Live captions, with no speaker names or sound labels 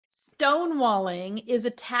Stonewalling is a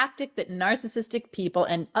tactic that narcissistic people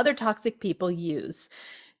and other toxic people use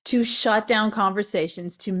to shut down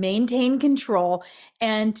conversations, to maintain control,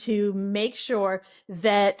 and to make sure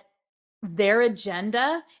that their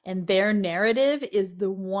agenda and their narrative is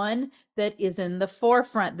the one that is in the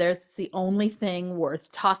forefront. That's the only thing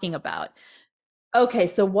worth talking about. Okay,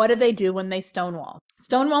 so what do they do when they stonewall?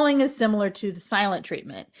 Stonewalling is similar to the silent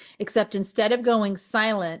treatment, except instead of going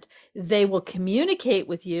silent, they will communicate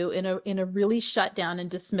with you in a really shut down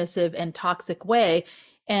and dismissive and toxic way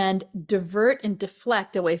and divert and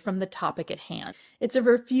deflect away from the topic at hand. It's a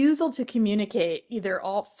refusal to communicate, either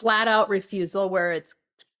all flat out refusal where it's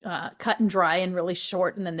cut and dry and really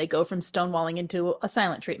short, and then they go from stonewalling into a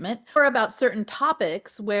silent treatment, or about certain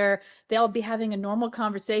topics where they'll be having a normal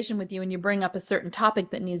conversation with you and you bring up a certain topic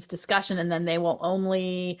that needs discussion, and then they will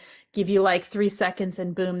only give you like 3 seconds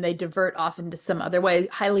and boom, they divert off into some other way,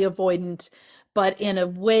 highly avoidant, but in a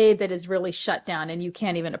way that is really shut down, and you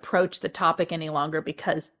can't even approach the topic any longer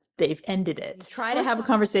because they've ended it. Try to have a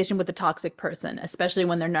conversation with a toxic person, especially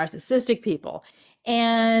when they're narcissistic people,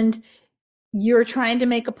 and you're trying to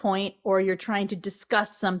make a point, or you're trying to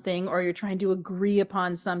discuss something, or you're trying to agree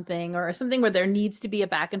upon something, or something where there needs to be a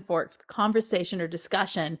back and forth conversation or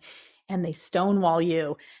discussion, and they stonewall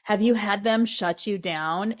you. Have you had them shut you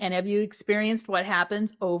down? And have you experienced what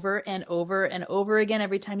happens over and over and over again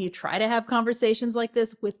every time you try to have conversations like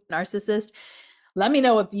this with narcissists? Let me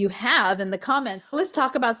know if you have in the comments. Let's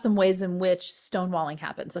talk about some ways in which stonewalling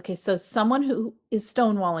happens. Okay, so someone who is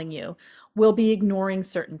stonewalling you will be ignoring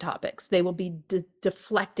certain topics. They will be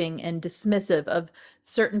deflecting and dismissive of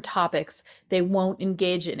certain topics. They won't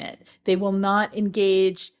engage in it. They will not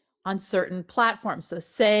engage on certain platforms. So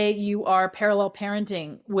say you are parallel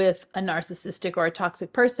parenting with a narcissistic or a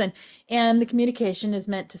toxic person, and the communication is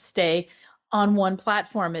meant to stay on one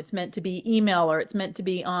platform. It's meant to be email, or it's meant to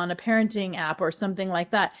be on a parenting app or something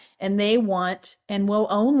like that. And they want and will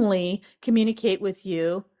only communicate with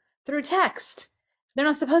you through text. They're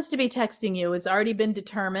not supposed to be texting you. It's already been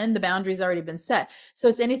determined. The boundary's already been set. So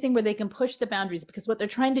it's anything where they can push the boundaries, because what they're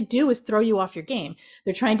trying to do is throw you off your game.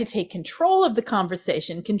 They're trying to take control of the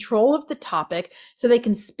conversation, control of the topic, so they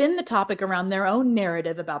can spin the topic around their own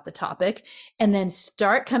narrative about the topic, and then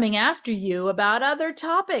start coming after you about other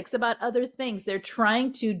topics, about other things. They're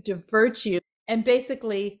trying to divert you and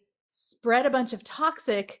basically spread a bunch of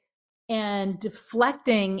toxic and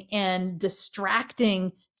deflecting and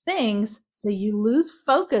distracting things, so you lose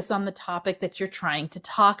focus on the topic that you're trying to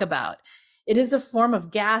talk about. It is a form of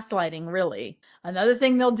gaslighting, really. Another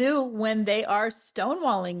thing they'll do when they are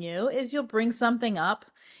stonewalling you is you'll bring something up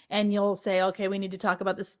and you'll say, okay, we need to talk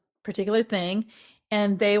about this particular thing.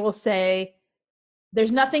 And they will say,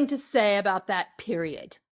 there's nothing to say about that,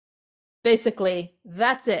 period. Basically,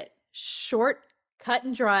 that's it. Short, cut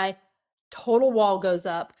and dry, total wall goes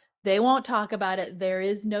up. They won't talk about it. There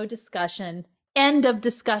is no discussion. End of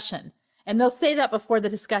discussion. And they'll say that before the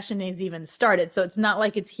discussion has even started. So it's not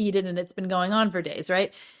like it's heated and it's been going on for days,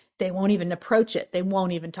 right? They won't even approach it. They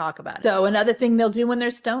won't even talk about it. So another thing they'll do when they're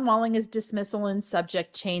stonewalling is dismissal and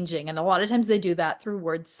subject changing. And a lot of times they do that through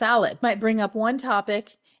word salad. Might bring up one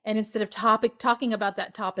topic, and instead of talking about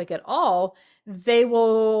that topic at all, they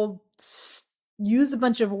will use a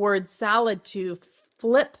bunch of word salad to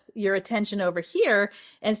flip your attention over here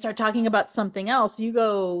and start talking about something else. You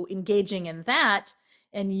go engaging in that,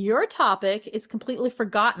 and your topic is completely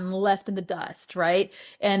forgotten, left in the dust, right?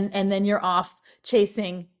 And then you're off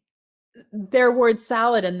chasing their word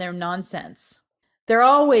salad and their nonsense. They're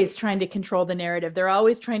always trying to control the narrative. They're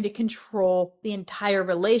always trying to control the entire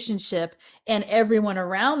relationship and everyone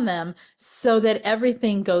around them, so that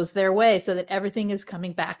everything goes their way, so that everything is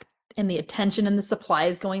coming back and the attention and the supply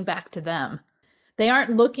is going back to them. They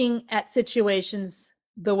aren't looking at situations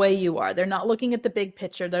the way you are. They're not looking at the big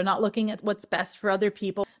picture. They're not looking at what's best for other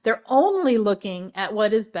people. They're only looking at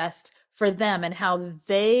what is best for them and how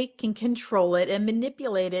they can control it and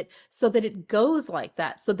manipulate it so that it goes like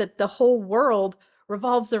that, so that the whole world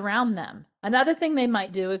revolves around them. Another thing they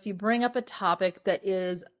might do, if you bring up a topic that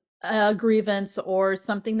is a grievance or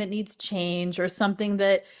something that needs change or something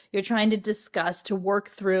that you're trying to discuss to work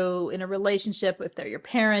through in a relationship, if they're your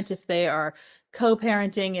parent, if they are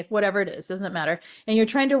co-parenting, if whatever it is, doesn't matter, and you're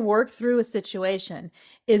trying to work through a situation,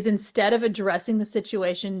 is instead of addressing the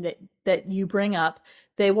situation that you bring up,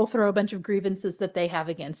 they will throw a bunch of grievances that they have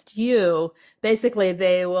against you. Basically,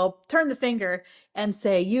 they will turn the finger and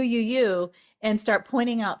say, you, and start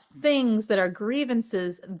pointing out things that are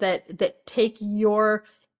grievances that take your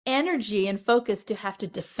energy and focus to have to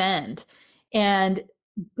defend. And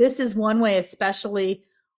this is one way, especially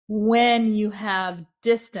when you have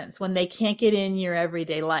distance, when they can't get in your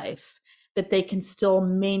everyday life, that they can still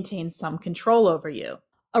maintain some control over you.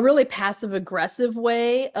 A really passive aggressive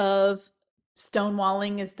way of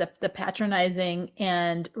stonewalling is the patronizing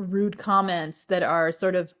and rude comments that are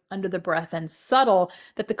sort of under the breath and subtle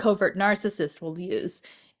that the covert narcissist will use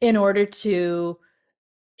in order to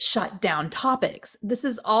shut down topics. This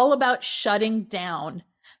is all about shutting down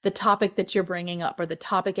the topic that you're bringing up or the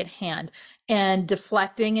topic at hand and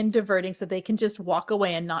deflecting and diverting so they can just walk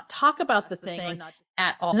away and not talk about the thing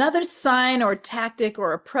at all. Another sign or tactic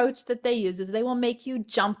or approach that they use is they will make you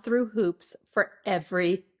jump through hoops for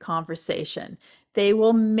every conversation. They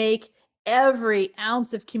will make every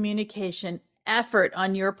ounce of communication effort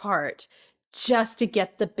on your part just to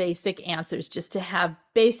get the basic answers, just to have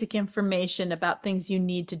basic information about things you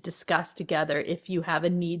need to discuss together if you have a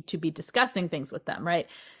need to be discussing things with them, right?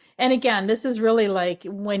 And again, this is really like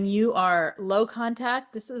when you are low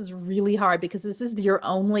contact, this is really hard because this is your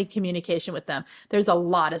only communication with them. There's a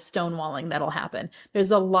lot of stonewalling that'll happen.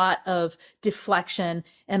 There's a lot of deflection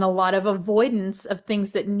and a lot of avoidance of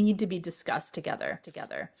things that need to be discussed together.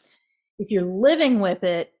 If you're living with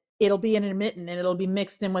it, it'll be intermittent and it'll be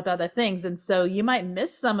mixed in with other things. And so you might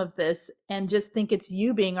miss some of this and just think it's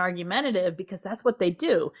you being argumentative because that's what they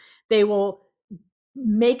do. They will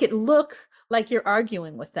make it look like you're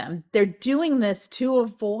arguing with them. They're doing this to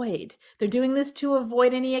avoid. They're doing this to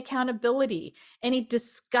avoid any accountability, any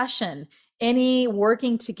discussion, any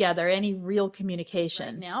working together, any real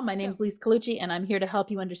communication. Right now, my name is Lise Colucci, and I'm here to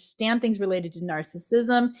help you understand things related to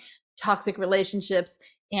narcissism, toxic relationships,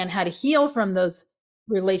 and how to heal from those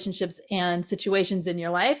relationships and situations in your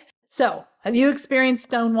life. So, have you experienced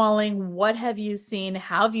stonewalling? What have you seen?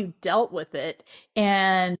 How have you dealt with it?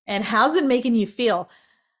 And how's it making you feel?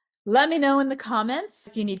 Let me know in the comments.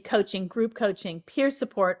 If you need coaching, group coaching, peer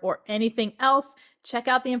support, or anything else, check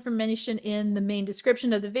out the information in the main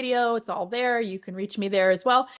description of the video. It's all there. You can reach me there as well.